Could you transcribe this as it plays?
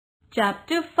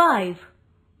Chapter 5.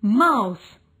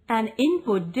 Mouse, an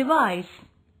input device.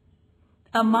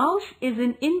 A mouse is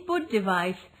an input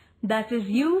device that is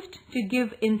used to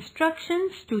give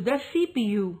instructions to the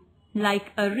CPU. Like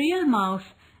a real mouse,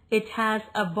 it has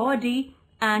a body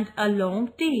and a long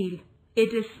tail.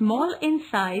 It is small in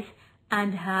size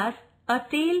and has a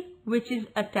tail which is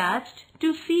attached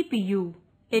to CPU.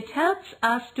 It helps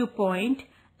us to point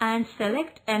and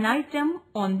select an item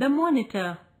on the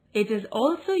monitor. It is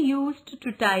also used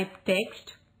to type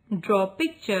text, draw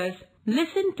pictures,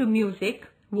 listen to music,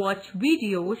 watch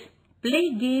videos,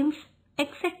 play games,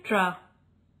 etc.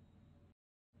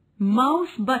 Mouse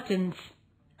buttons.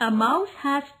 A mouse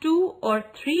has 2 or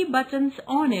 3 buttons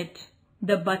on it.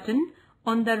 The button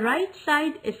on the right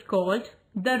side is called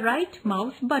the right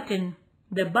mouse button.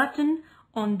 The button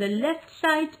on the left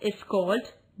side is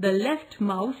called the left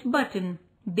mouse button.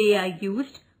 They are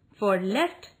used for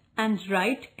left and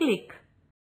right click.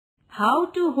 How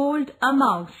to hold a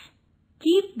mouse.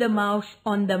 Keep the mouse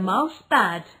on the mouse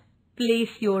pad.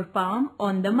 Place your palm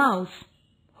on the mouse.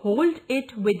 Hold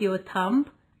it with your thumb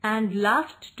and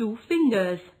last 2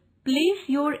 fingers. Place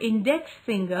your index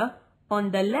finger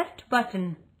on the left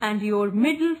button and your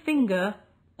middle finger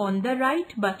on the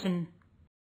right button.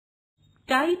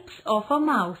 Types of a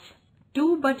mouse.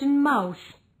 2-button mouse,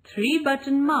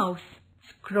 3-button mouse,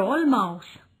 scroll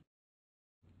mouse.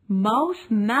 Mouse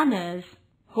manners.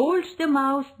 Hold the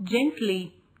mouse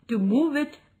gently to move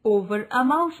it over a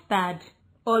mouse pad.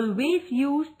 Always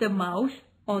use the mouse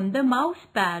on the mouse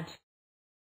pad.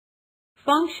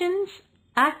 Functions,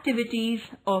 activities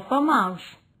of a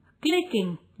mouse.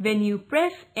 Clicking. When you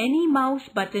press any mouse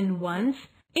button once,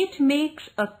 it makes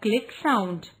a click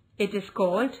sound. It is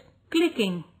called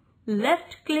clicking.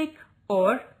 Left click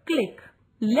or click.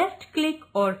 Left click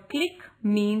or click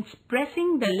means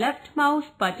pressing the left mouse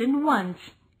button once.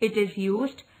 It is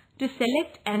used to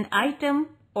select an item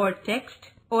or text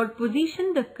or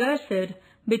position the cursor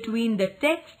between the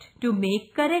text to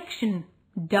make correction.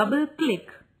 Double click.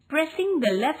 Pressing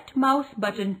the left mouse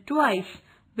button twice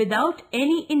without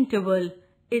any interval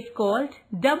is called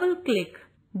double click.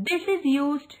 This is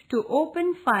used to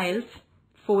open files,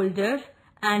 folders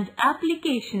and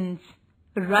applications.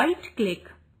 Right click.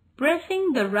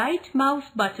 Pressing the right mouse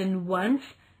button once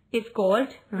is called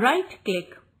right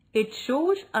click. It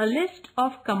shows a list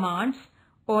of commands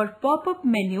or pop-up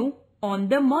menu on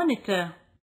the monitor.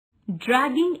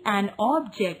 Dragging an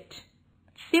object.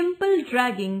 Simple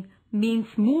dragging means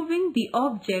moving the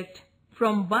object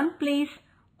from one place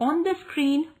on the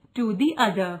screen to the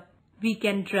other. We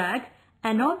can drag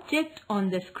an object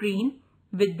on the screen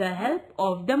with the help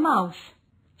of the mouse.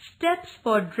 Steps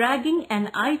for dragging an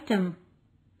item.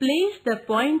 Place the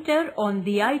pointer on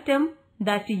the item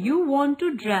that you want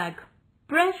to drag.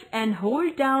 Press and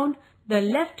hold down the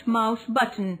left mouse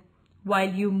button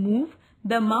while you move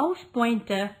the mouse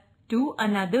pointer to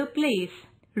another place.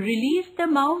 Release the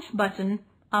mouse button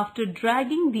after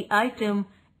dragging the item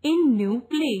in new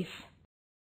place.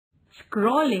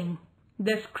 Scrolling.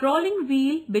 The scrolling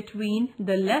wheel between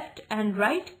the left and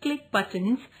right click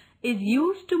buttons is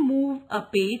used to move a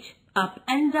page up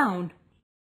and down.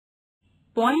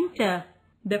 Pointer.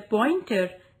 The pointer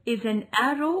is an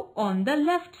arrow on the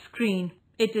left screen.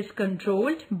 It is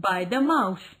controlled by the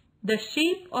mouse. The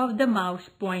shape of the mouse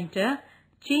pointer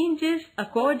changes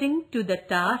according to the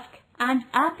task and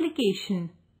application.